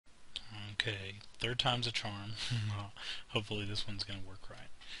Okay, third time's a charm. Hopefully this one's going to work right.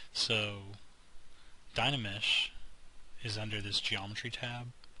 So, Dynamesh is under this geometry tab.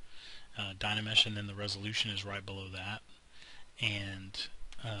 Dynamesh, and then the resolution is right below that. And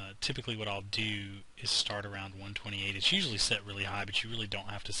typically what I'll do is start around 128. It's usually set really high, but you really don't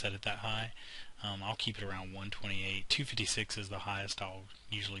have to set it that high. I'll keep it around 128. 256 is the highest I'll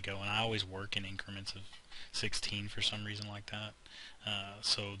usually go, and I always work in increments of 16 for some reason like that.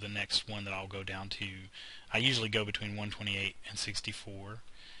 So the next one that I'll go down to, I usually go between 128 and 64.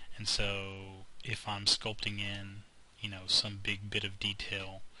 And so if I'm sculpting in, some big bit of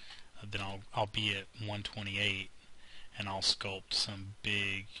detail, then I'll be at 128, and I'll sculpt some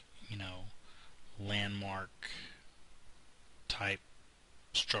big, landmark type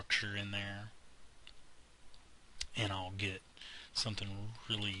structure in there, and I'll get something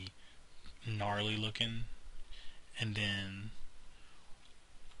really gnarly looking. And then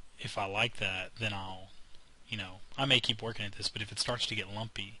if I like that, then I may keep working at this, but if it starts to get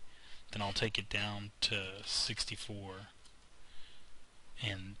lumpy, then I'll take it down to 64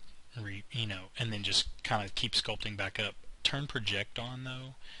 and and then just kind of keep sculpting back up. Turn project on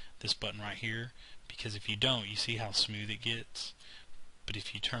though, this button right here, because if you don't, you see how smooth it gets. But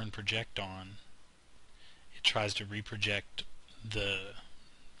if you turn project on, it tries to reproject the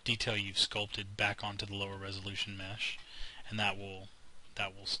detail you've sculpted back onto the lower resolution mesh, and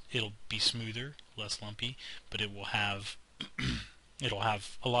it'll be smoother, less lumpy, but it will have it'll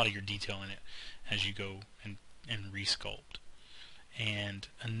have a lot of your detail in it as you go and resculpt. And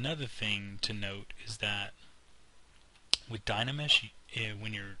another thing to note is that with Dynamesh,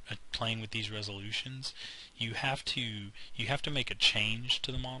 when you're playing with these resolutions, you have to make a change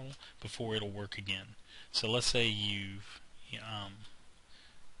to the model before it'll work again. So let's say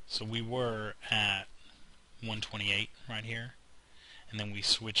so we were at 128 right here, and then we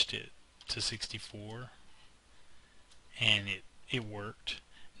switched it to 64, and it worked.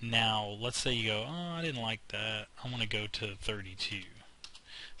 Now let's say you go, oh, I didn't like that, I want to go to 32.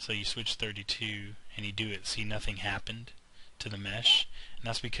 So you switch 32 and you do it, see nothing happened to the mesh, and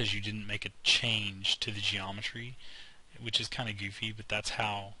that's because you didn't make a change to the geometry, which is kind of goofy, but that's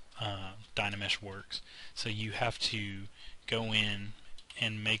how Dynamesh works. So you have to go in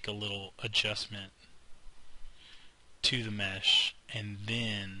and make a little adjustment to the mesh, and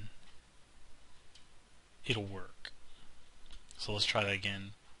then it'll work. So let's try that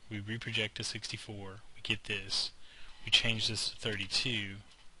again. We reproject to 64, we get this, we change this to 32,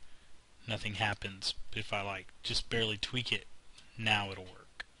 nothing happens. But if I just barely tweak it, now it'll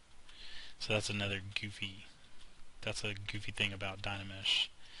work. So that's a goofy thing about Dynamesh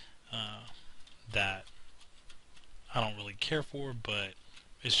that I don't really care for, but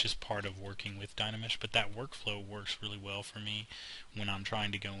it's just part of working with Dynamesh. But that workflow works really well for me when I'm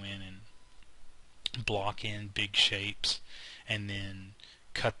trying to go in and block in big shapes and then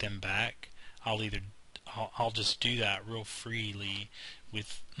cut them back. I'll just do that real freely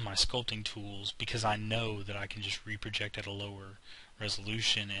with my sculpting tools, because I know that I can just reproject at a lower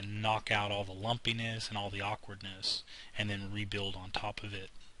resolution and knock out all the lumpiness and all the awkwardness and then rebuild on top of it.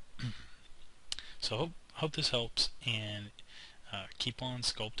 So hope this helps, and keep on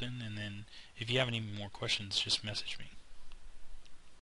sculpting, and then if you have any more questions, just message me.